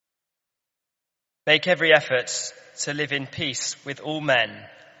Make every effort to live in peace with all men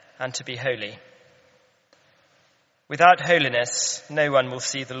and to be holy. Without holiness, no one will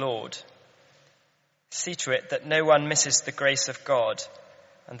see the Lord. See to it that no one misses the grace of God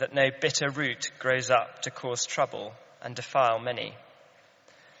and that no bitter root grows up to cause trouble and defile many.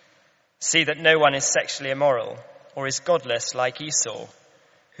 See that no one is sexually immoral or is godless like Esau,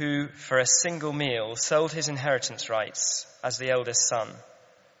 who for a single meal sold his inheritance rights as the eldest son.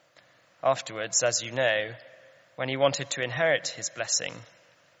 Afterwards, as you know, when he wanted to inherit his blessing,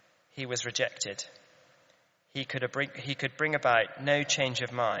 he was rejected. He could bring about no change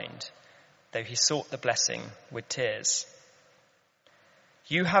of mind, though he sought the blessing with tears.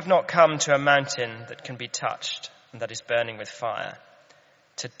 You have not come to a mountain that can be touched and that is burning with fire,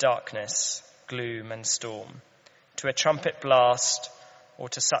 to darkness, gloom and storm, to a trumpet blast, or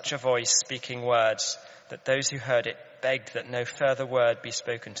to such a voice speaking words that those who heard it begged that no further word be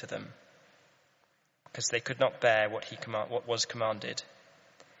spoken to them, because they could not bear what was commanded.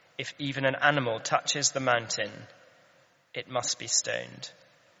 If even an animal touches the mountain, it must be stoned.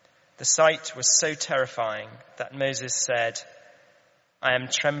 The sight was so terrifying that Moses said, I am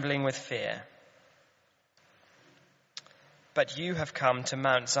trembling with fear. But you have come to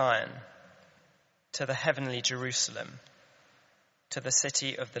Mount Zion, to the heavenly Jerusalem, to the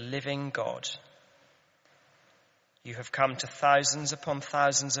city of the living God. You have come to thousands upon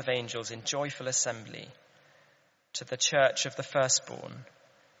thousands of angels in joyful assembly, to the church of the firstborn,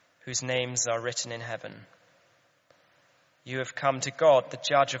 whose names are written in heaven. You have come to God, the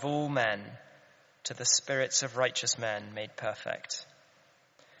judge of all men, to the spirits of righteous men made perfect,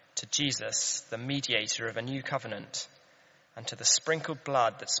 to Jesus, the mediator of a new covenant, and to the sprinkled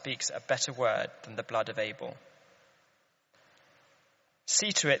blood that speaks a better word than the blood of Abel.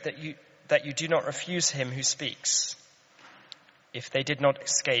 See to it that you do not refuse him who speaks. If they did not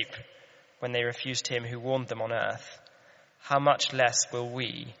escape when they refused him who warned them on earth, how much less will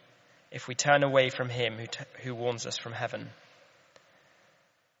we, if we turn away from him who warns us from heaven?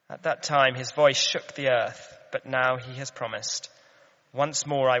 At that time his voice shook the earth, but now he has promised, once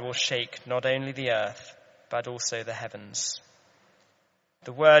more I will shake not only the earth, but also the heavens.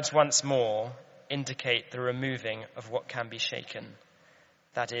 The words once more indicate the removing of what can be shaken,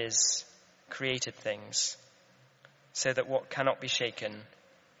 that is, created things, so that what cannot be shaken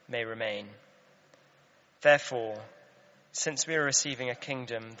may remain. Therefore, since we are receiving a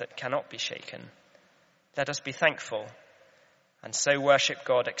kingdom that cannot be shaken, let us be thankful and so worship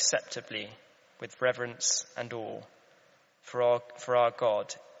God acceptably with reverence and awe, for our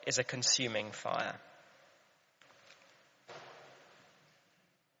God is a consuming fire.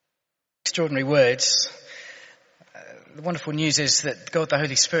 Extraordinary words. The wonderful news is that God, the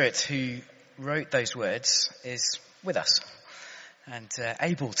Holy Spirit, who wrote those words, is with us and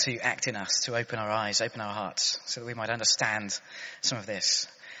able to act in us, to open our eyes, open our hearts, so that we might understand some of this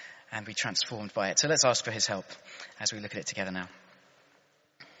and be transformed by it. So let's ask for his help as we look at it together now.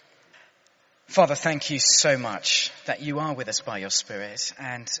 Father, thank you so much that you are with us by your Spirit,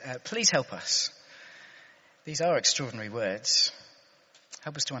 and please help us. These are extraordinary words.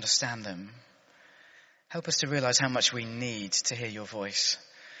 Help us to understand them. Help us to realize how much we need to hear your voice,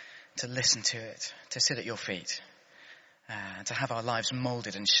 to listen to it, to sit at your feet, to have our lives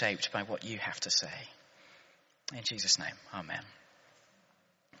molded and shaped by what you have to say. In Jesus' name, amen.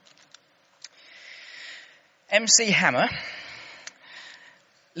 MC Hammer,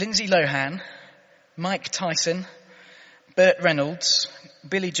 Lindsay Lohan, Mike Tyson, Burt Reynolds,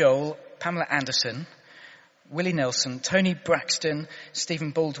 Billy Joel, Pamela Anderson, Willie Nelson, Tony Braxton,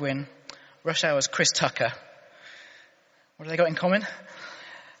 Stephen Baldwin, Rush Hour's Chris Tucker. What have they got in common?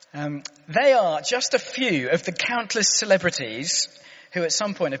 They are just a few of the countless celebrities who at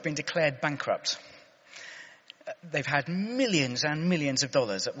some point have been declared bankrupt. They've had millions and millions of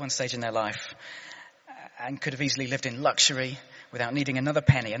dollars at one stage in their life and could have easily lived in luxury without needing another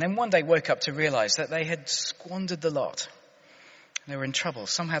penny. And then one day woke up to realize that they had squandered the lot. They were in trouble.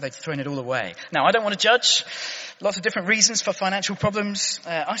 Somehow they'd thrown it all away. Now, I don't want to judge. Lots of different reasons for financial problems.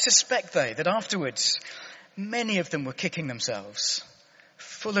 I suspect, though, that afterwards, many of them were kicking themselves,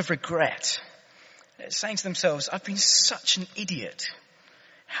 full of regret, saying to themselves, I've been such an idiot.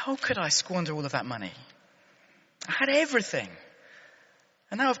 How could I squander all of that money? I had everything.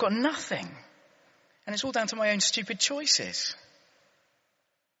 And now I've got nothing. And it's all down to my own stupid choices.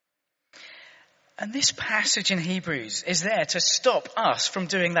 And this passage in Hebrews is there to stop us from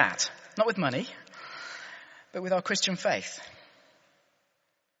doing that. Not with money, but with our Christian faith.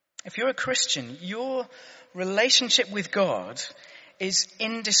 If you're a Christian, your relationship with God is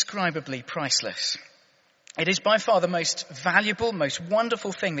indescribably priceless. It is by far the most valuable, most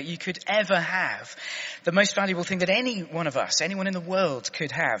wonderful thing that you could ever have. The most valuable thing that any one of us, anyone in the world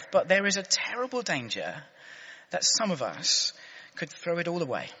could have. But there is a terrible danger that some of us could throw it all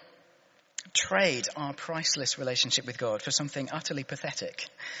away. Trade our priceless relationship with God for something utterly pathetic.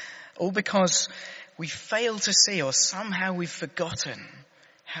 All because we fail to see, or somehow we've forgotten,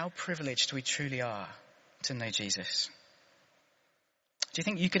 how privileged we truly are to know Jesus. Do you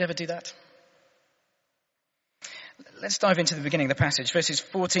think you could ever do that? Let's dive into the beginning of the passage, verses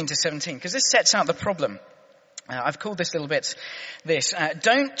 14 to 17, because this sets out the problem. I've called this little bit this.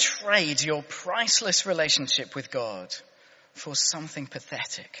 Don't trade your priceless relationship with God for something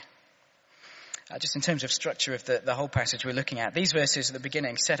pathetic. Just in terms of structure of the whole passage we're looking at, these verses at the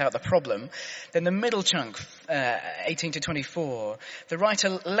beginning set out the problem. Then the middle chunk, 18 to 24, the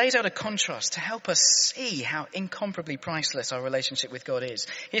writer lays out a contrast to help us see how incomparably priceless our relationship with God is.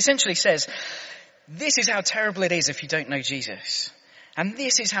 He essentially says, this is how terrible it is if you don't know Jesus. And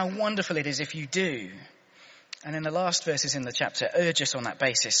this is how wonderful it is if you do. And then the last verses in the chapter urge us on that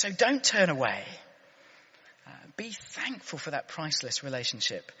basis. So don't turn away. Be thankful for that priceless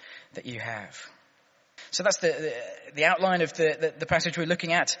relationship that you have. So that's the outline of the passage we're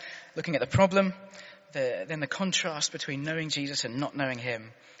looking at the problem, then the contrast between knowing Jesus and not knowing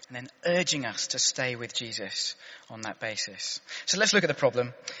him, and then urging us to stay with Jesus on that basis. So let's look at the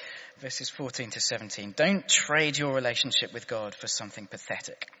problem, verses 14 to 17. Don't trade your relationship with God for something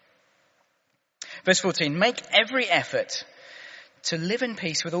pathetic. Verse 14, make every effort to live in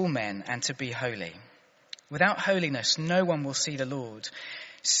peace with all men and to be holy. Without holiness, no one will see the Lord.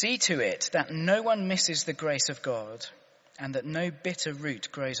 See to it that no one misses the grace of God and that no bitter root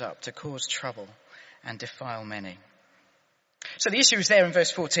grows up to cause trouble and defile many. So the issue is there in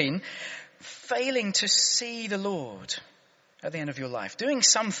verse 14, failing to see the Lord at the end of your life. Doing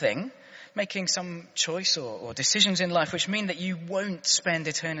something, making some choice or decisions in life which mean that you won't spend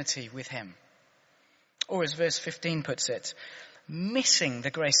eternity with him. Or as verse 15 puts it, missing the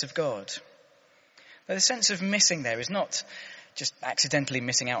grace of God. But the sense of missing there is not just accidentally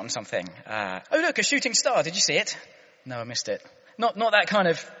missing out on something. Oh look, a shooting star, did you see it? No, I missed it. Not that kind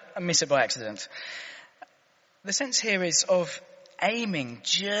of, I miss it by accident. The sense here is of aiming,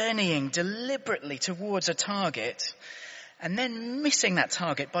 journeying deliberately towards a target and then missing that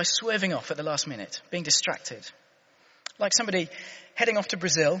target by swerving off at the last minute, being distracted. Like somebody heading off to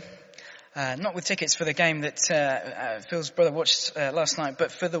Brazil, not with tickets for the game that Phil's brother watched last night,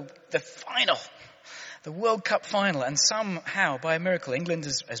 but for the final, the World Cup final, and somehow, by a miracle, England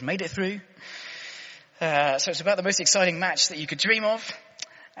has made it through. So it's about the most exciting match that you could dream of.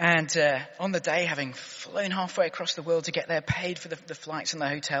 And on the day, having flown halfway across the world to get there, paid for the flights and the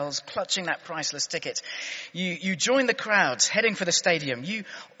hotels, clutching that priceless ticket, you join the crowds heading for the stadium. You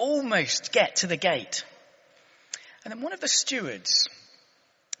almost get to the gate. And then one of the stewards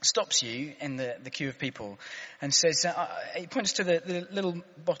stops you in the queue of people and says, he points to the little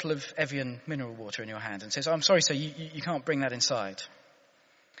bottle of Evian mineral water in your hand and says, I'm sorry, sir, you can't bring that inside.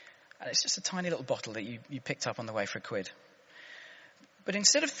 And it's just a tiny little bottle that you picked up on the way for £1. But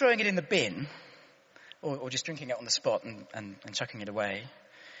instead of throwing it in the bin or just drinking it on the spot and chucking it away,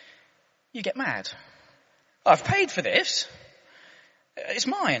 you get mad. I've paid for this. It's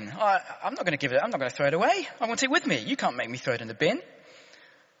mine. I'm not going to give it. I'm not going to throw it away. I want it with me. You can't make me throw it in the bin.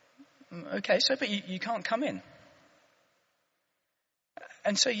 Okay, so but you can't come in.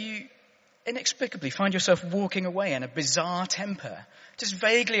 And so you inexplicably find yourself walking away in a bizarre temper, just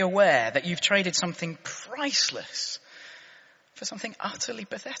vaguely aware that you've traded something priceless for something utterly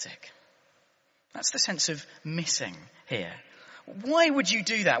pathetic. That's the sense of missing here. Why would you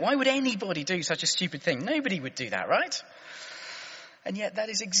do that? Why would anybody do such a stupid thing? Nobody would do that, right? And yet that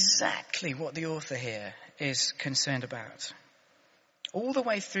is exactly what the author here is concerned about. All the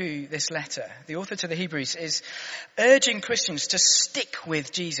way through this letter, the author to the Hebrews is urging Christians to stick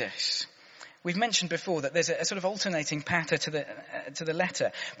with Jesus. We've mentioned before that there's a sort of alternating patter to the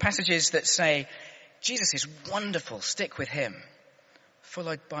letter. Passages that say, Jesus is wonderful, stick with him.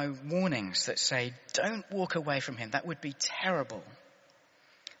 Followed by warnings that say, don't walk away from him, that would be terrible.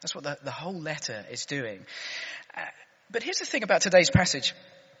 That's what the whole letter is doing. But here's the thing about today's passage.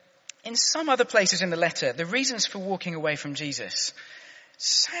 In some other places in the letter, the reasons for walking away from Jesus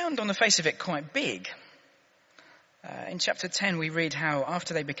sound on the face of it quite big. In chapter 10, we read how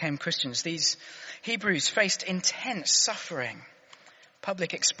after they became Christians, these Hebrews faced intense suffering,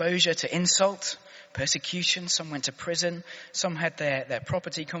 public exposure to insult, persecution. Some went to prison. Some had their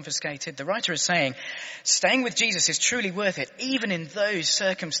property confiscated. The writer is saying, staying with Jesus is truly worth it, even in those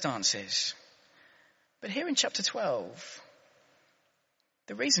circumstances. But here in chapter 12,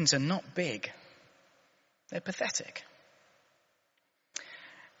 the reasons are not big. They're pathetic.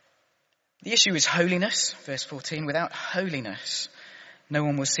 The issue is holiness, verse 14. Without holiness, no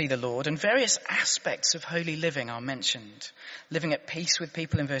one will see the Lord. And various aspects of holy living are mentioned. Living at peace with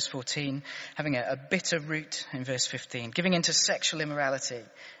people in verse 14. Having a bitter root in verse 15. Giving into sexual immorality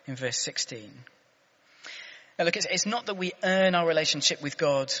in verse 16. Now look, it's not that we earn our relationship with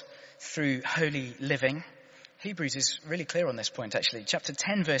God through holy living. Hebrews is really clear on this point, actually. Chapter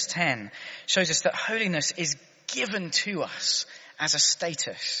 10, verse 10 shows us that holiness is given to us as a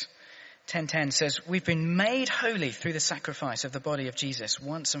status. 10:10 says, we've been made holy through the sacrifice of the body of Jesus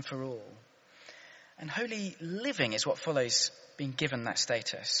once and for all. And holy living is what follows being given that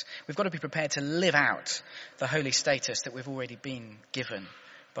status. We've got to be prepared to live out the holy status that we've already been given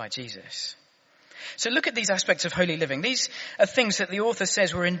by Jesus. So look at these aspects of holy living. These are things that the author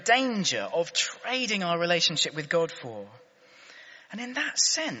says we're in danger of trading our relationship with God for. And in that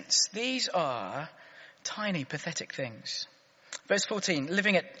sense, these are tiny, pathetic things. Verse 14,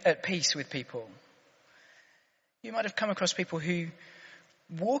 living at peace with people. You might have come across people who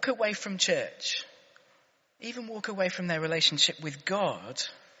walk away from church, even walk away from their relationship with God,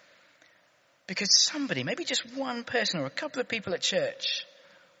 because somebody, maybe just one person or a couple of people at church,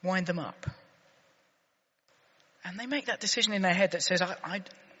 wind them up. And they make that decision in their head that says,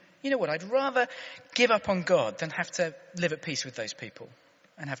 you know what, I'd rather give up on God than have to live at peace with those people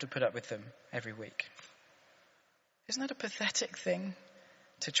and have to put up with them every week. Isn't that a pathetic thing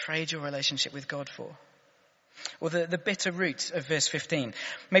to trade your relationship with God for? Or the bitter root of verse 15,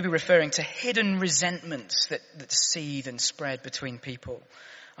 maybe referring to hidden resentments that seethe and spread between people.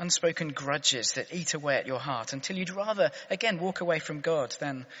 Unspoken grudges that eat away at your heart until you'd rather, again, walk away from God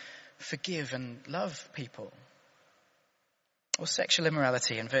than forgive and love people. Or sexual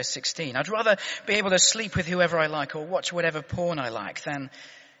immorality in verse 16. I'd rather be able to sleep with whoever I like or watch whatever porn I like than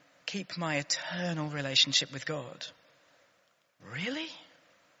keep my eternal relationship with God. Really?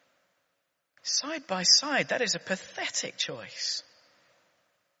 Side by side, that is a pathetic choice.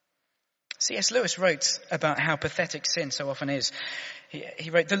 C.S. Lewis wrote about how pathetic sin so often is. He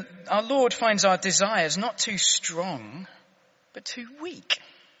wrote, our Lord finds our desires not too strong, but too weak.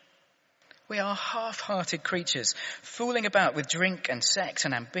 We are half-hearted creatures, fooling about with drink and sex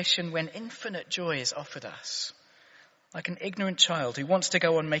and ambition when infinite joy is offered us. Like an ignorant child who wants to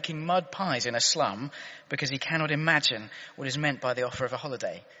go on making mud pies in a slum because he cannot imagine what is meant by the offer of a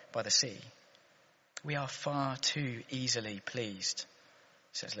holiday by the sea. We are far too easily pleased,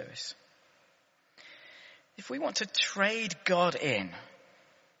 says Lewis. If we want to trade God in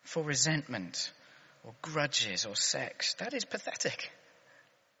for resentment or grudges or sex, that is pathetic.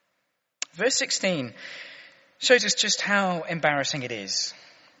 Verse 16 shows us just how embarrassing it is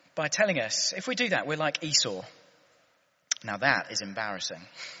by telling us if we do that, we're like Esau. Now that is embarrassing.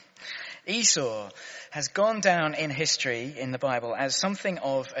 Esau has gone down in history in the Bible as something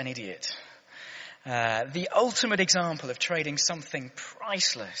of an idiot. The ultimate example of trading something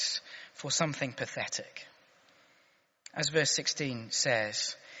priceless for something pathetic. As verse 16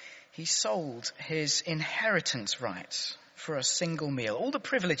 says, he sold his inheritance rights for a single meal. All the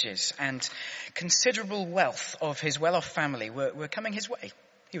privileges and considerable wealth of his well-off family were coming his way.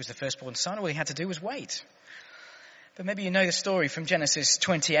 He was the firstborn son. All he had to do was wait. But maybe you know the story from Genesis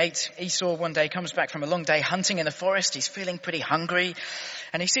 28. Esau one day comes back from a long day hunting in the forest. He's feeling pretty hungry.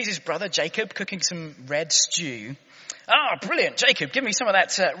 And he sees his brother Jacob cooking some red stew. Ah, brilliant, Jacob, give me some of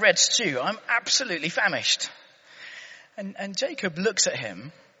that red stew. I'm absolutely famished. And Jacob looks at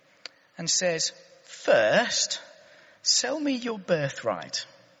him and says, first, sell me your birthright.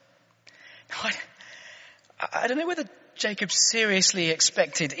 Now, I don't know whether Jacob seriously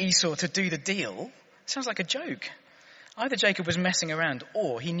expected Esau to do the deal. It sounds like a joke. Either Jacob was messing around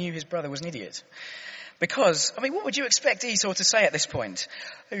or he knew his brother was an idiot. Because, what would you expect Esau to say at this point?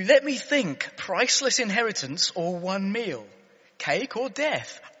 Let me think, priceless inheritance or one meal? Cake or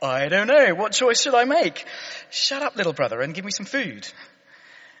death? I don't know. What choice should I make? Shut up, little brother, and give me some food.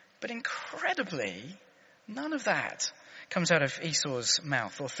 But incredibly, none of that comes out of Esau's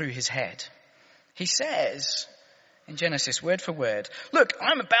mouth or through his head. He says, in Genesis, word for word, look,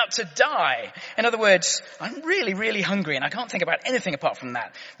 I'm about to die. In other words, I'm really, really hungry and I can't think about anything apart from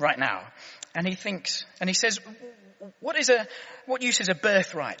that right now. And he says, what use is a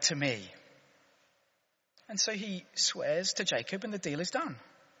birthright to me? And so he swears to Jacob and the deal is done.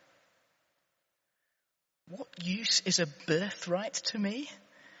 What use is a birthright to me?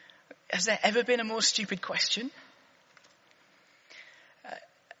 Has there ever been a more stupid question?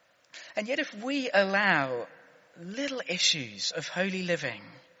 And yet if we allow little issues of holy living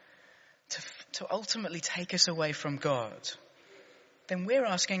to ultimately take us away from God, then we're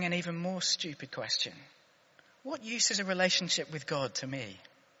asking an even more stupid question. what use is a relationship with God to me?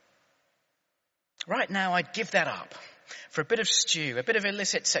 Right now, I'd give that up for a bit of stew, a bit of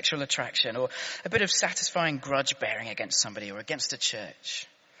illicit sexual attraction, or a bit of satisfying grudge bearing against somebody or against a church.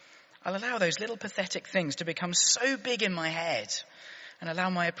 I'll allow those little pathetic things to become so big in my head and allow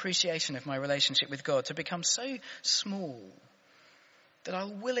my appreciation of my relationship with God to become so small that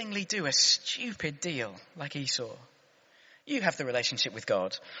I'll willingly do a stupid deal like Esau. You have the relationship with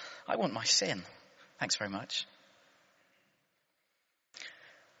God. I want my sin. Thanks very much.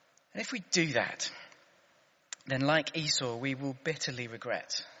 And if we do that, then like Esau, we will bitterly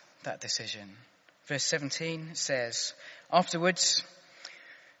regret that decision. Verse 17 says, afterwards,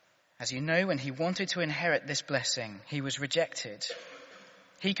 as you know, when he wanted to inherit this blessing, he was rejected.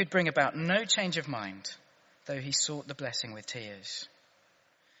 He could bring about no change of mind, though he sought the blessing with tears.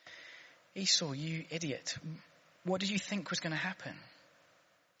 Esau, you idiot. What did you think was going to happen?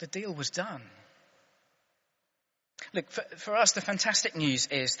 The deal was done. Look, for us, the fantastic news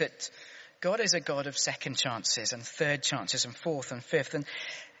is that God is a God of second chances and third chances and fourth and fifth, and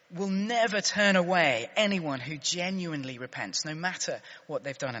will never turn away anyone who genuinely repents, no matter what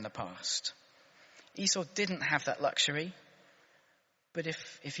they've done in the past. Esau didn't have that luxury, but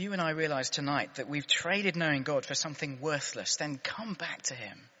if you and I realize tonight that we've traded knowing God for something worthless, then come back to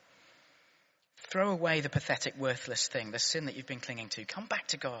him. Throw away the pathetic, worthless thing, the sin that you've been clinging to. Come back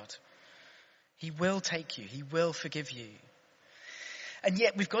to God. He will take you. He will forgive you. And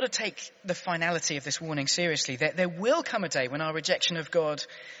yet we've got to take the finality of this warning seriously. There will come a day when our rejection of God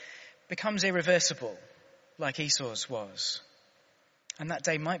becomes irreversible, like Esau's was. And that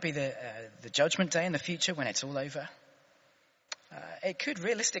day might be the judgment day in the future when it's all over. It could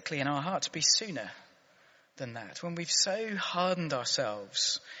realistically in our hearts be sooner than that, when we've so hardened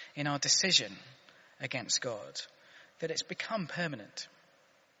ourselves in our decision against God that it's become permanent.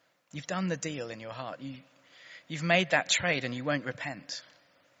 You've done the deal in your heart. You've made that trade and you won't repent.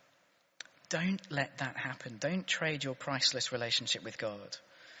 Don't let that happen. Don't trade your priceless relationship with God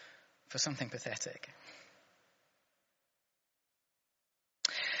for something pathetic.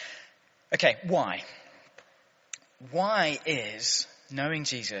 Okay, why? Why is knowing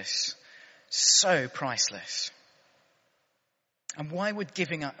Jesus so priceless? And why would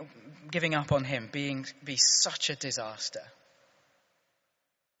giving up on him be such a disaster?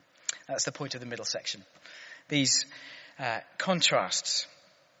 That's the point of the middle section. These contrasts,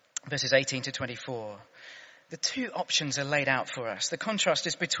 verses 18 to 24. The two options are laid out for us. The contrast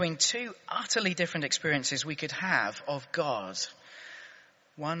is between two utterly different experiences we could have of God.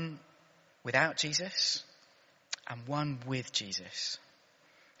 One without Jesus and one with Jesus.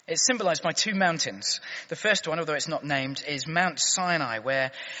 It's symbolized by two mountains. The first one, although it's not named, is Mount Sinai,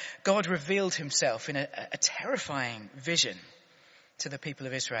 where God revealed himself in a terrifying vision to the people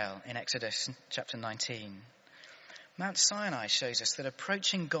of Israel in Exodus chapter 19. Mount Sinai shows us that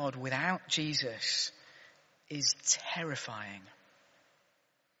approaching God without Jesus is terrifying.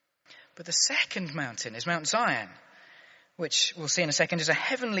 But the second mountain is Mount Zion, which we'll see in a second is a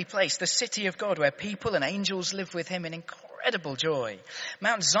heavenly place, the city of God, where people and angels live with him in incredible joy.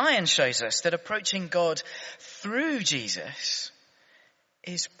 Mount Zion shows us that approaching God through Jesus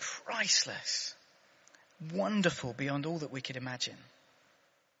is priceless, wonderful beyond all that we could imagine.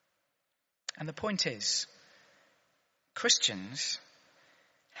 And the point is, Christians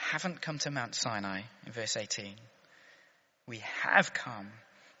haven't come to Mount Sinai in verse 18. We have come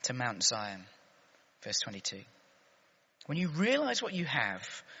to Mount Zion, verse 22. When you realize what you have,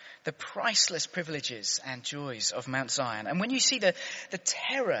 the priceless privileges and joys of Mount Zion, and when you see the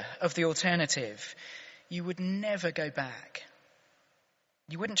terror of the alternative, you would never go back.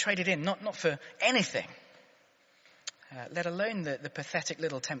 You wouldn't trade it in, not for anything, let alone the pathetic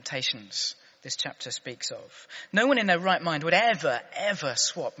little temptations this chapter speaks of. No one in their right mind would ever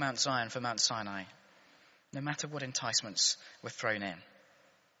swap Mount Zion for Mount Sinai, no matter what enticements were thrown in.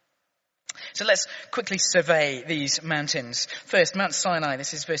 So let's quickly survey these mountains. First, Mount Sinai.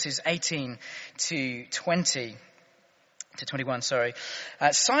 This is verses 18 to 21.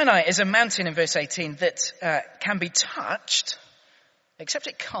 Sinai is a mountain in verse 18 that can be touched, except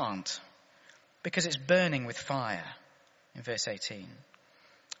it can't, because it's burning with fire in verse 18.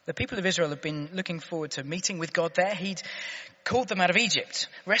 The people of Israel have been looking forward to meeting with God there. He'd called them out of Egypt,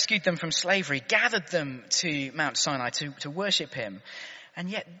 rescued them from slavery, gathered them to Mount Sinai to worship him. And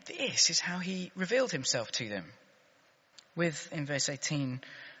yet this is how he revealed himself to them. With, in verse 18,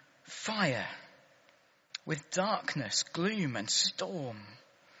 fire, with darkness, gloom and storm,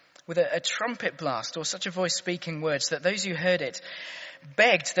 with a trumpet blast or such a voice speaking words that those who heard it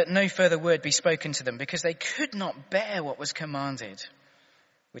begged that no further word be spoken to them because they could not bear what was commanded.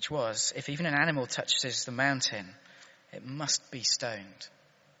 which was, if even an animal touches the mountain, it must be stoned.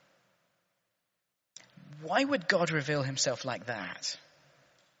 Why would God reveal himself like that?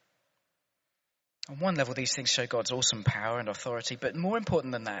 On one level, these things show God's awesome power and authority, but more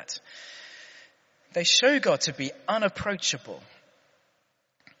important than that, they show God to be unapproachable.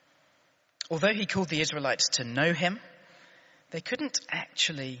 Although he called the Israelites to know him, they couldn't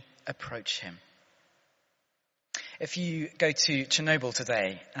actually approach him. If you go to Chernobyl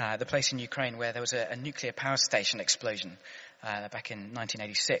today, the place in Ukraine where there was a nuclear power station explosion back in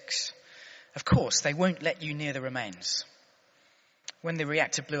 1986, of course, they won't let you near the remains. When the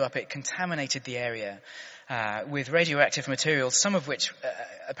reactor blew up, it contaminated the area with radioactive materials, some of which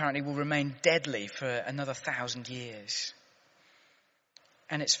apparently will remain deadly for another 1,000 years.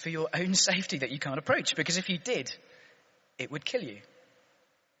 And it's for your own safety that you can't approach, because if you did, it would kill you.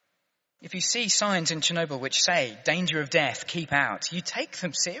 If you see signs in Chernobyl which say, danger of death, keep out, you take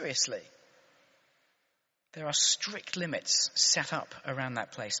them seriously. There are strict limits set up around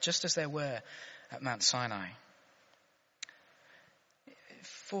that place, just as there were at Mount Sinai.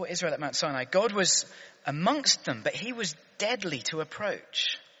 For Israel at Mount Sinai, God was amongst them, but he was deadly to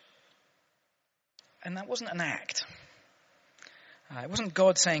approach. And that wasn't an act. It wasn't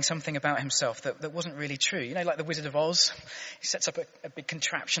God saying something about himself that wasn't really true. You know, like the Wizard of Oz. He sets up a big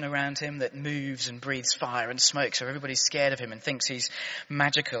contraption around him that moves and breathes fire and smoke, so everybody's scared of him and thinks he's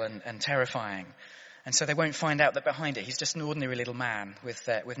magical and terrifying. And so they won't find out that behind it, he's just an ordinary little man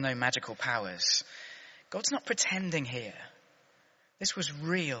with no magical powers. God's not pretending here. This was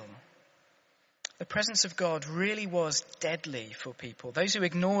real. The presence of God really was deadly for people. Those who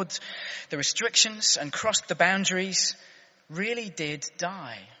ignored the restrictions and crossed the boundaries really did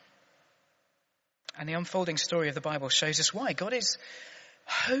die. And the unfolding story of the Bible shows us why. God is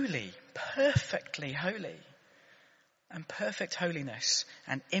holy, perfectly holy. And perfect holiness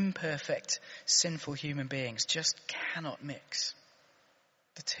and imperfect, sinful human beings just cannot mix.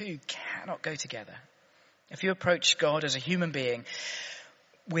 The two cannot go together. If you approach God as a human being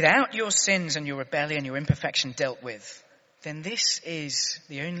without your sins and your rebellion, your imperfection dealt with, then this is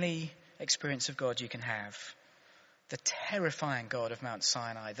the only experience of God you can have. The terrifying God of Mount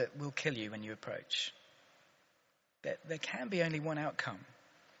Sinai that will kill you when you approach. There can be only one outcome.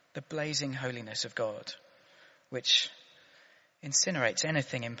 The blazing holiness of God, which incinerates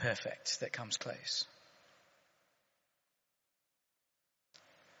anything imperfect that comes close.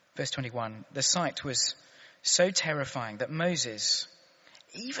 Verse 21, the sight was so terrifying that Moses,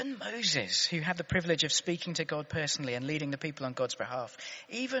 even Moses, who had the privilege of speaking to God personally and leading the people on God's behalf,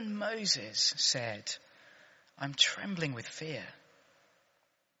 even Moses said, I'm trembling with fear.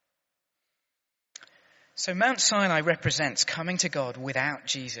 So Mount Sinai represents coming to God without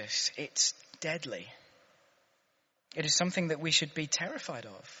Jesus. It's deadly. It is something that we should be terrified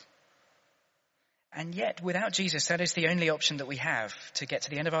of. And yet, without Jesus, that is the only option that we have to get to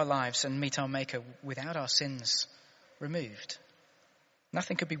the end of our lives and meet our Maker without our sins removed.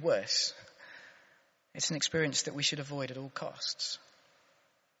 Nothing could be worse. It's an experience that we should avoid at all costs.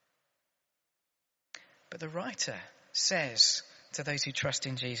 But the writer says to those who trust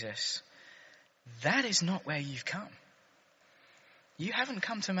in Jesus, that is not where you've come. You haven't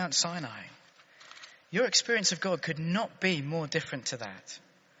come to Mount Sinai. Your experience of God could not be more different to that.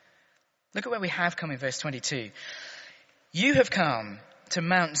 Look at where we have come in verse 22. You have come to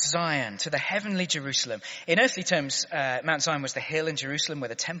Mount Zion, to the heavenly Jerusalem. In earthly terms, Mount Zion was the hill in Jerusalem where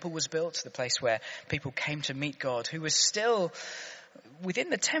the temple was built, the place where people came to meet God, who was still within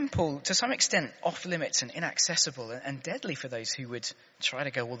the temple to some extent off limits and inaccessible and deadly for those who would try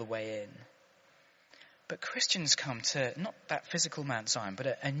to go all the way in. But Christians come to not that physical Mount Zion,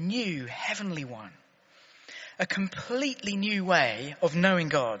 but a new heavenly one. A completely new way of knowing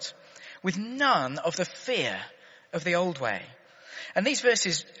God, with none of the fear of the old way. And these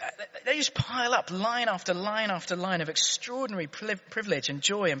verses, they just pile up line after line after line of extraordinary privilege and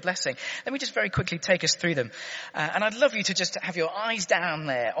joy and blessing. Let me just very quickly take us through them. And I'd love you to just have your eyes down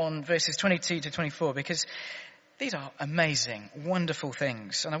there on verses 22 to 24, because these are amazing, wonderful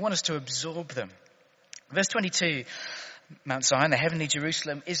things. And I want us to absorb them. Verse 22, Mount Zion, the heavenly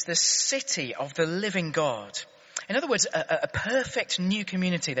Jerusalem, is the city of the living God. In other words, a perfect new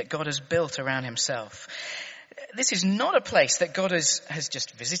community that God has built around himself. This is not a place that God has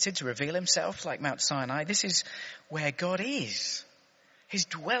just visited to reveal himself like Mount Sinai. This is where God is. His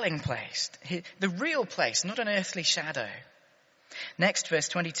dwelling place. The real place, not an earthly shadow. Next, verse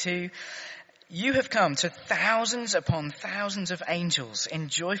 22. You have come to thousands upon thousands of angels in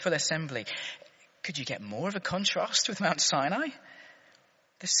joyful assembly. Could you get more of a contrast with Mount Sinai?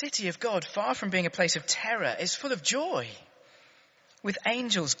 The city of God, far from being a place of terror, is full of joy. with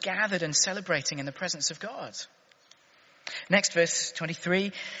angels gathered and celebrating in the presence of God. Next, verse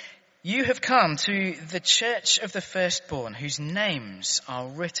 23, you have come to the church of the firstborn whose names are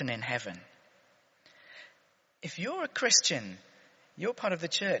written in heaven. If you're a Christian, you're part of the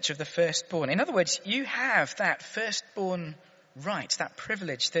church of the firstborn. In other words, you have that firstborn right, that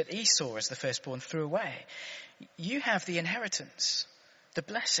privilege that Esau as the firstborn threw away. You have the inheritance, the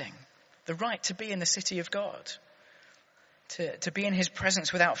blessing, the right to be in the city of God, to be in his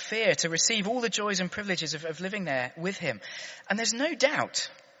presence without fear, to receive all the joys and privileges of living there with him. And there's no doubt.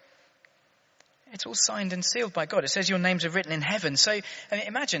 It's all signed and sealed by God. It says your names are written in heaven. So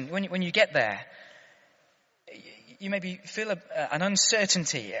imagine when you get there, you maybe feel an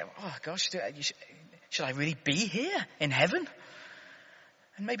uncertainty. Oh gosh, should I really be here in heaven?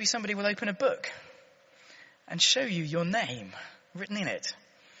 And maybe somebody will open a book and show you your name written in it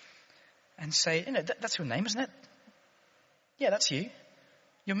and say, that's your name, isn't it? Yeah, that's you.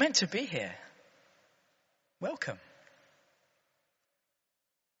 You're meant to be here. Welcome.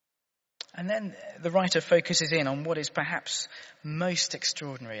 And then the writer focuses in on what is perhaps most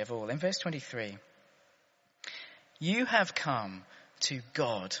extraordinary of all. In verse 23, you have come to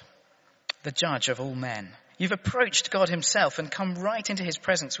God, the judge of all men. You've approached God himself and come right into his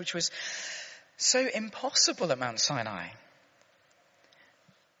presence, which was so impossible at Mount Sinai.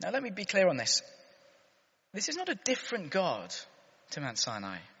 Now let me be clear on this. This is not a different God to Mount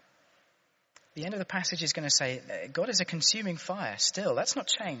Sinai. The end of the passage is going to say God is a consuming fire still. That's not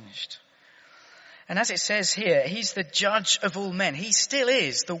changed. And as it says here, he's the judge of all men. He still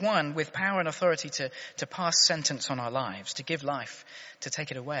is the one with power and authority to pass sentence on our lives, to give life, to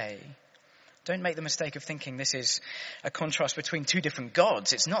take it away. Don't make the mistake of thinking this is a contrast between two different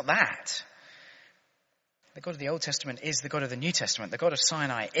gods. It's not that. The God of the Old Testament is the God of the New Testament. The God of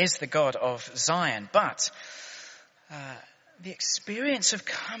Sinai is the God of Zion. But the experience of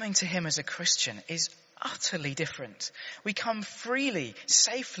coming to him as a Christian is utterly different. We come freely,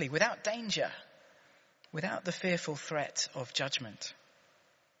 safely, without danger, without the fearful threat of judgment.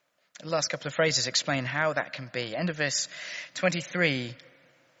 The last couple of phrases explain how that can be. End of verse 23.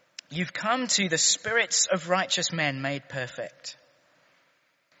 You've come to the spirits of righteous men made perfect.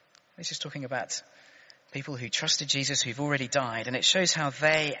 This is talking about people who trusted Jesus, who've already died, and it shows how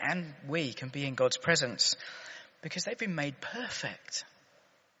they and we can be in God's presence because they've been made perfect.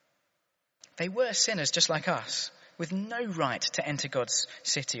 They were sinners just like us, with no right to enter God's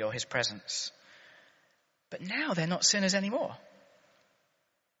city or his presence. But now they're not sinners anymore.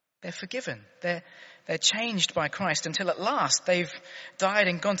 They're forgiven. They're changed by Christ until at last they've died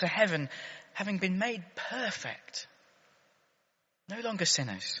and gone to heaven, having been made perfect. No longer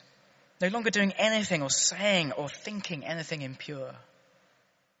sinners. No longer doing anything or saying or thinking anything impure.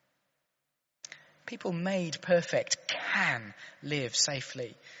 People made perfect can live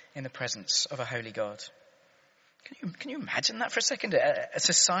safely in the presence of a holy God. Can you imagine that for a second? A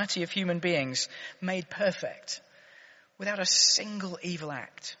society of human beings made perfect without a single evil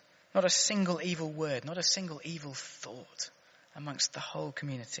act, not a single evil word, not a single evil thought amongst the whole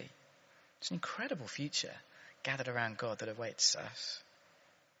community. It's an incredible future gathered around God that awaits us.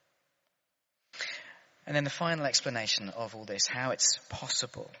 And then the final explanation of all this, how it's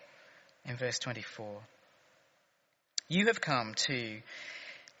possible, in verse 24. You have come to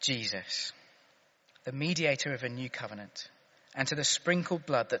Jesus, the mediator of a new covenant, and to the sprinkled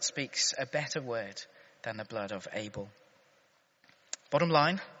blood that speaks a better word than the blood of Abel. Bottom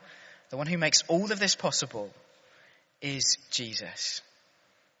line, the one who makes all of this possible is Jesus.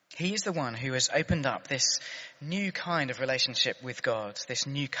 He is the one who has opened up this new kind of relationship with God, this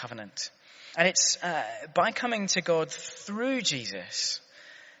new covenant. And it's by coming to God through Jesus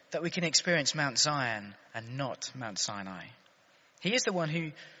that we can experience Mount Zion and not Mount Sinai. He is the one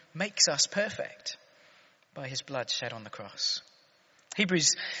who makes us perfect by his blood shed on the cross.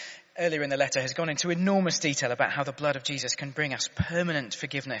 Hebrews, earlier in the letter, has gone into enormous detail about how the blood of Jesus can bring us permanent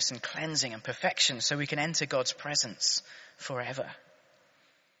forgiveness and cleansing and perfection so we can enter God's presence forever.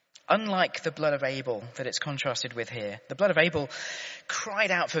 Unlike the blood of Abel that it's contrasted with here, the blood of Abel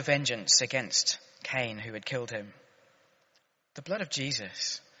cried out for vengeance against Cain who had killed him. The blood of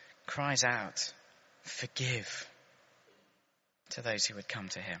Jesus cries out, forgive to those who would come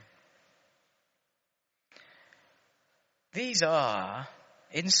to him. These are,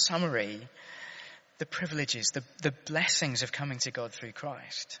 in summary, the privileges, the blessings of coming to God through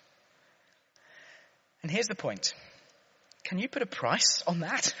Christ. And here's the point. Can you put a price on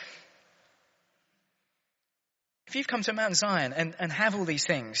that? If you've come to Mount Zion and have all these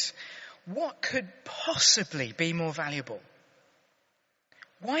things, what could possibly be more valuable?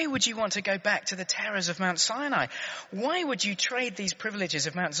 Why would you want to go back to the terrors of Mount Sinai? Why would you trade these privileges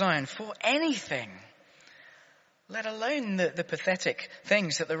of Mount Zion for anything? Let alone the pathetic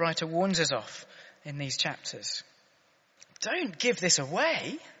things that the writer warns us of in these chapters. Don't give this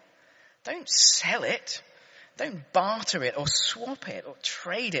away. Don't sell it. Don't barter it or swap it or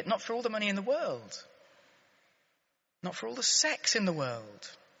trade it. Not for all the money in the world. Not for all the sex in the world.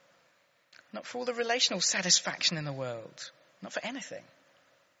 Not for all the relational satisfaction in the world. Not for anything.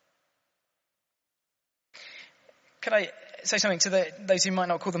 Can I say something to those who might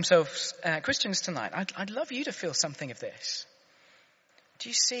not call themselves Christians tonight? I'd love you to feel something of this. Do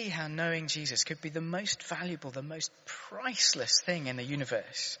you see how knowing Jesus could be the most valuable, the most priceless thing in the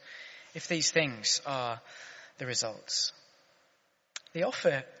universe if these things are the results? The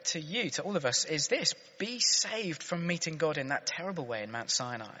offer to you, to all of us, is this: be saved from meeting God in that terrible way in Mount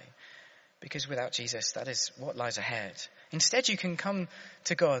Sinai, because without Jesus, that is what lies ahead. Instead, you can come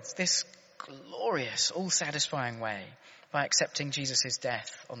to God this glorious, all-satisfying way by accepting Jesus'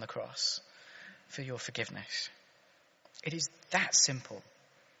 death on the cross for your forgiveness. It is that simple.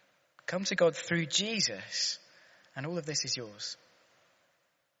 Come to God through Jesus, and all of this is yours.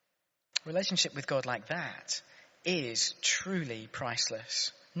 Relationship with God like that is truly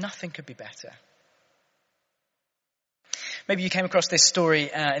priceless. Nothing could be better. Maybe you came across this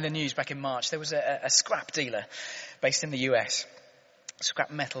story in the news back in March. There was a scrap dealer based in the US,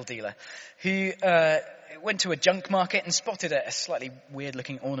 scrap metal dealer, who went to a junk market and spotted a slightly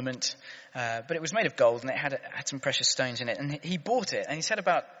weird-looking ornament, but it was made of gold and it had some precious stones in it. And he bought it, and he set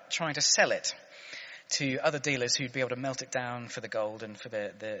about trying to sell it to other dealers who'd be able to melt it down for the gold and for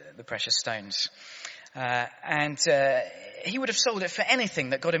the precious stones. He would have sold it for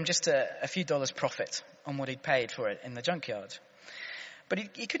anything that got him just a few dollars profit on what he'd paid for it in the junkyard. But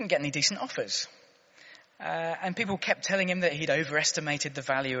he couldn't get any decent offers. And people kept telling him that he'd overestimated the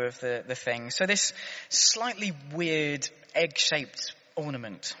value of the thing. So this slightly weird egg-shaped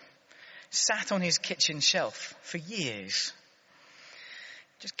ornament sat on his kitchen shelf for years,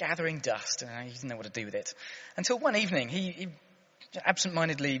 just gathering dust, and he didn't know what to do with it. Until one evening, he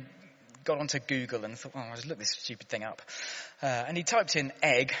absent-mindedly got onto Google and thought, I'll just look this stupid thing up. And he typed in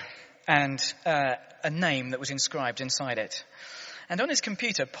egg and a name that was inscribed inside it. And on his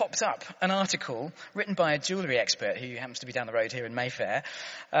computer popped up an article written by a jewellery expert who happens to be down the road here in Mayfair.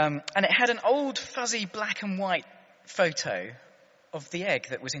 And it had an old fuzzy black and white photo of the egg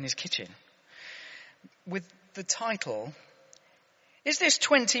that was in his kitchen with the title, "Is this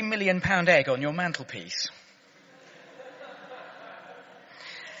 £20 million egg on your mantelpiece?"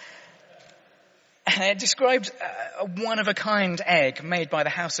 And it described a one-of-a-kind egg made by the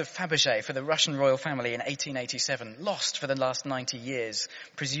House of Fabergé for the Russian royal family in 1887, lost for the last 90 years,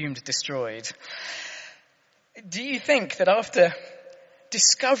 presumed destroyed. Do you think that after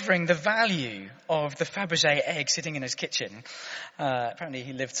discovering the value of the Fabergé egg sitting in his kitchen, apparently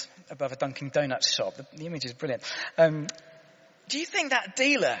he lived above a Dunkin' Donuts shop, the image is brilliant, do you think that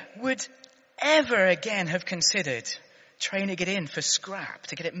dealer would ever again have considered trading it in for scrap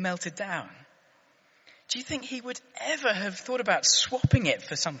to get it melted down? Do you think he would ever have thought about swapping it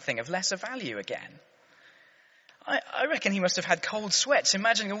for something of lesser value again? I reckon he must have had cold sweats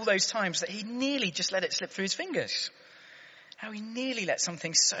imagining all those times that he nearly just let it slip through his fingers. How he nearly let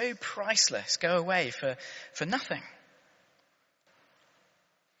something so priceless go away for nothing.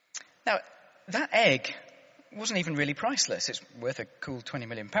 Now, that egg wasn't even really priceless. It's worth a cool £20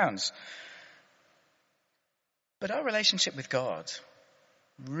 million. But our relationship with God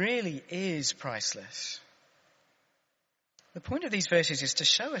really is priceless. The point of these verses is to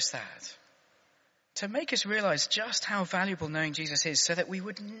show us that, to make us realize just how valuable knowing Jesus is, so that we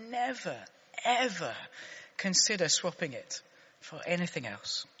would never, ever consider swapping it for anything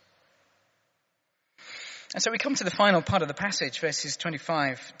else. And so we come to the final part of the passage, verses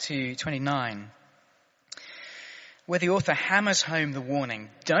 25 to 29, where the author hammers home the warning: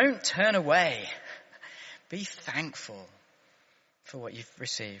 don't turn away. Be thankful for what you've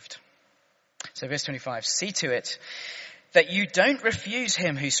received. So verse 25, see to it that you don't refuse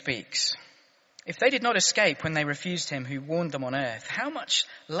him who speaks. If they did not escape when they refused him who warned them on earth, how much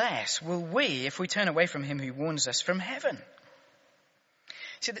less will we if we turn away from him who warns us from heaven?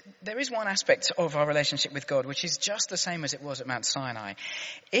 See, there is one aspect of our relationship with God which is just the same as it was at Mount Sinai.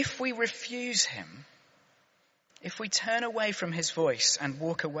 If we refuse him, if we turn away from his voice and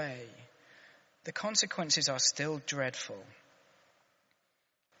walk away, the consequences are still dreadful.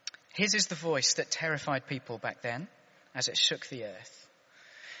 His is the voice that terrified people back then as it shook the earth.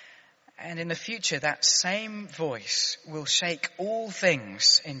 And in the future, that same voice will shake all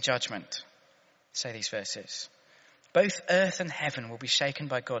things in judgment, say these verses. Both earth and heaven will be shaken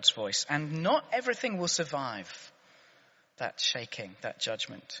by God's voice, and not everything will survive that shaking, that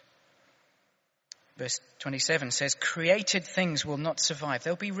judgment. Verse 27 says, created things will not survive.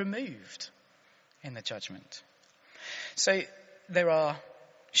 They'll be removed in the judgment. So there are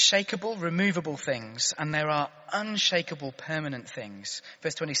shakeable, removable things, and there are unshakable, permanent things.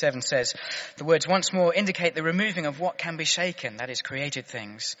 Verse 27 says, the words once more indicate the removing of what can be shaken, that is, created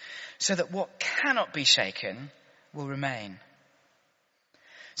things, so that what cannot be shaken will remain.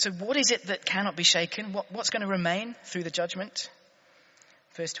 So what is it that cannot be shaken? What's going to remain through the judgment?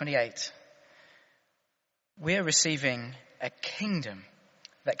 Verse 28. We're receiving a kingdom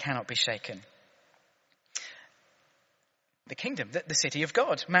that cannot be shaken. The kingdom, the city of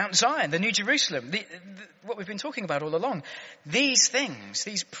God, Mount Zion, the New Jerusalem, what we've been talking about all along. These things,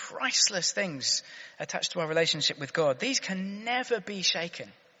 these priceless things attached to our relationship with God, these can never be shaken.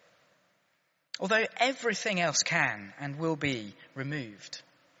 Although everything else can and will be removed,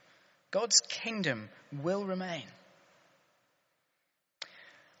 God's kingdom will remain.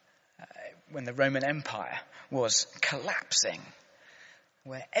 When the Roman Empire was collapsing,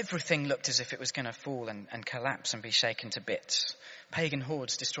 where everything looked as if it was going to fall and collapse and be shaken to bits. Pagan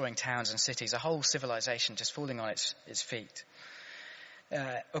hordes destroying towns and cities, a whole civilization just falling on its feet.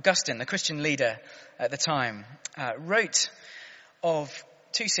 Augustine, the Christian leader at the time, wrote of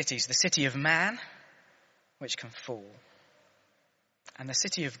two cities, the city of man, which can fall, and the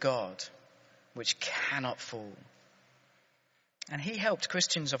city of God, which cannot fall. And he helped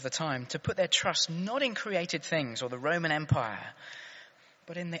Christians of the time to put their trust not in created things or the Roman Empire,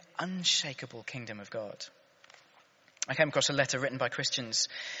 but in the unshakable kingdom of God. I came across a letter written by Christians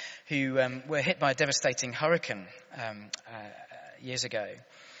who were hit by a devastating hurricane years ago.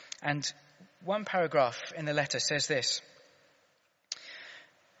 And one paragraph in the letter says this: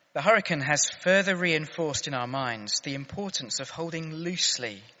 the hurricane has further reinforced in our minds the importance of holding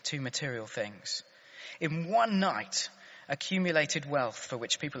loosely to material things. In one night, accumulated wealth for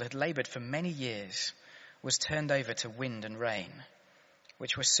which people had labored for many years was turned over to wind and rain,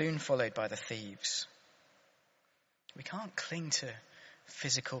 which were soon followed by the thieves. We can't cling to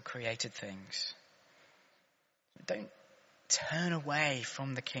physical created things. Don't turn away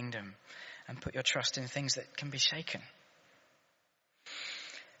from the kingdom and put your trust in things that can be shaken.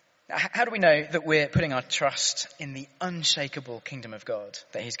 How do we know that we're putting our trust in the unshakable kingdom of God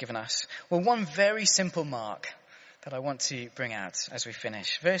that he's given us? Well, one very simple mark that I want to bring out as we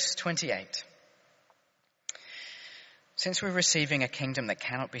finish. Verse 28. Since we're receiving a kingdom that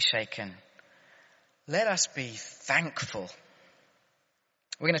cannot be shaken, let us be thankful.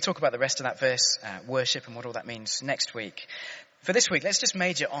 We're going to talk about the rest of that verse, worship and what all that means next week. For this week, let's just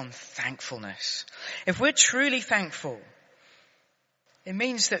major on thankfulness. If we're truly thankful, it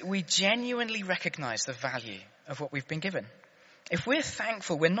means that we genuinely recognize the value of what we've been given. If we're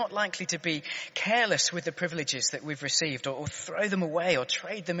thankful, we're not likely to be careless with the privileges that we've received or throw them away or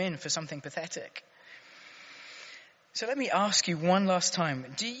trade them in for something pathetic. So let me ask you one last time,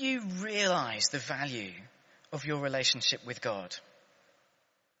 do you realize the value of your relationship with God?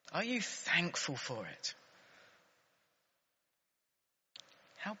 Are you thankful for it?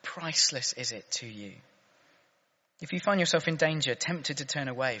 How priceless is it to you? If you find yourself in danger, tempted to turn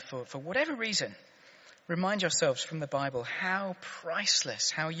away for whatever reason, remind yourselves from the Bible how priceless,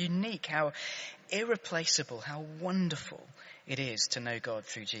 how unique, how irreplaceable, how wonderful it is to know God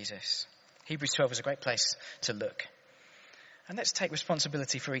through Jesus. Hebrews 12 is a great place to look. And let's take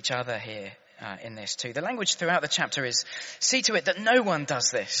responsibility for each other here in this too. The language throughout the chapter is, see to it that no one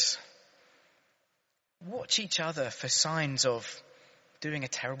does this. Watch each other for signs of doing a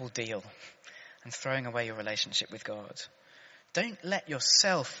terrible deal and throwing away your relationship with God. Don't let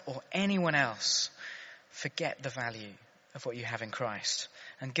yourself or anyone else forget the value of what you have in Christ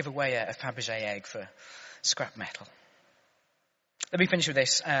and give away a Fabergé egg for scrap metal. Let me finish with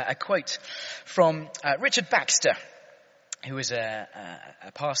this, a quote from Richard Baxter, who was a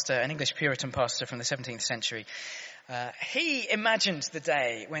pastor, an English Puritan pastor from the 17th century. He imagined the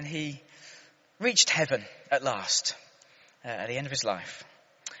day when he reached heaven at last, at the end of his life.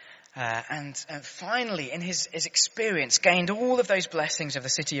 And finally, in his experience, gained all of those blessings of the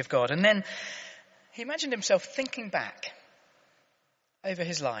city of God. And then he imagined himself thinking back over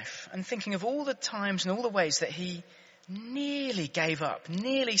his life and thinking of all the times and all the ways that he nearly gave up,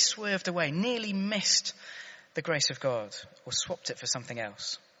 nearly swerved away, nearly missed the grace of God or swapped it for something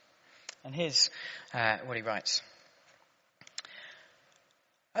else. And here's what he writes.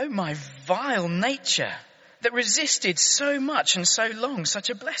 Oh, my vile nature that resisted so much and so long such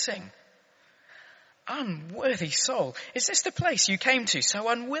a blessing. Unworthy soul, is this the place you came to so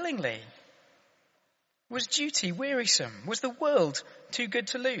unwillingly? Was duty wearisome? Was the world too good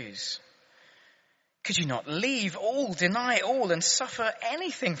to lose? Could you not leave all, deny all, and suffer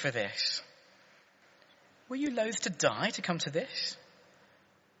anything for this? Were you loath to die to come to this?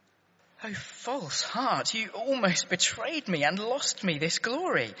 Oh, false heart, you almost betrayed me and lost me this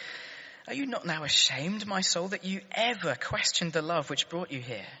glory. Are you not now ashamed, my soul, that you ever questioned the love which brought you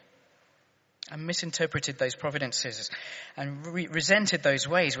here? And misinterpreted those providences and resented those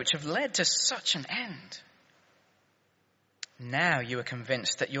ways which have led to such an end. Now you are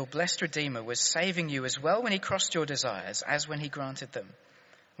convinced that your blessed Redeemer was saving you as well when he crossed your desires as when he granted them,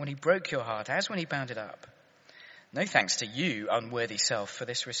 when he broke your heart as when he bound it up. No thanks to you, unworthy self, for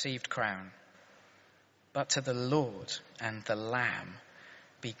this received crown, but to the Lord and the Lamb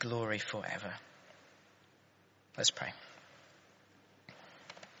be glory forever. Let's pray.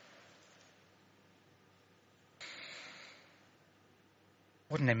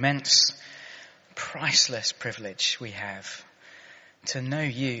 What an immense, priceless privilege we have to know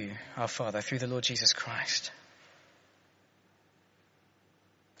you, our Father, through the Lord Jesus Christ.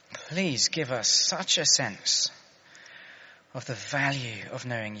 Please give us such a sense of the value of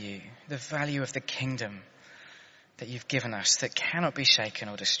knowing you, the value of the kingdom that you've given us that cannot be shaken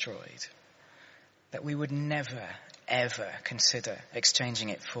or destroyed, that we would never, ever consider exchanging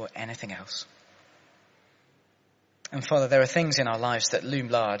it for anything else. And Father, there are things in our lives that loom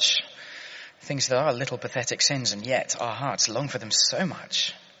large, things that are little pathetic sins, and yet our hearts long for them so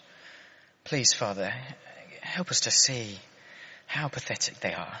much. Please, Father, help us to see how pathetic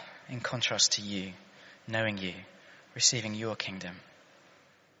they are in contrast to you, knowing you, receiving your kingdom.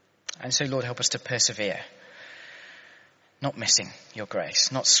 And so, Lord, help us to persevere, not missing your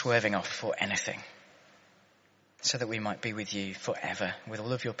grace, not swerving off for anything, so that we might be with you forever, with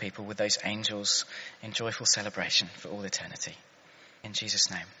all of your people, with those angels in joyful celebration for all eternity. In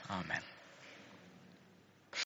Jesus' name, amen.